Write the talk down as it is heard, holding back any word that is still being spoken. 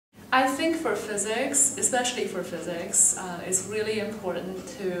I think for physics, especially for physics, it's really important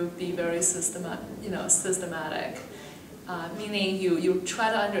to be very systematic. Meaning you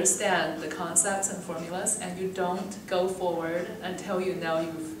try to understand the concepts and formulas, and you don't go forward until you know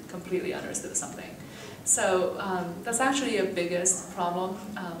you've completely understood something. So that's actually a biggest problem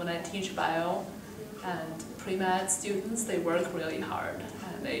when I teach bio and pre-med students. They work really hard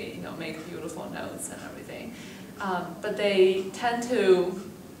and they make beautiful notes and everything, but they tend to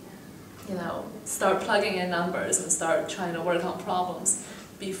start plugging in numbers and start trying to work on problems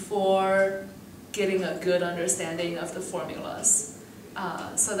before getting a good understanding of the formulas.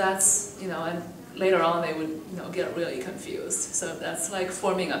 So that's, and later on they would, get really confused. So that's like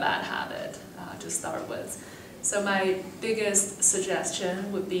forming a bad habit to start with. So my biggest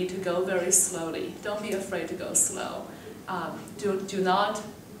suggestion would be to go very slowly. Don't be afraid to go slow. Do not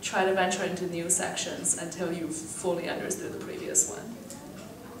try to venture into new sections until you've fully understood the previous one,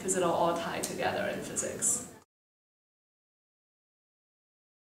 because it'll all tie together in physics.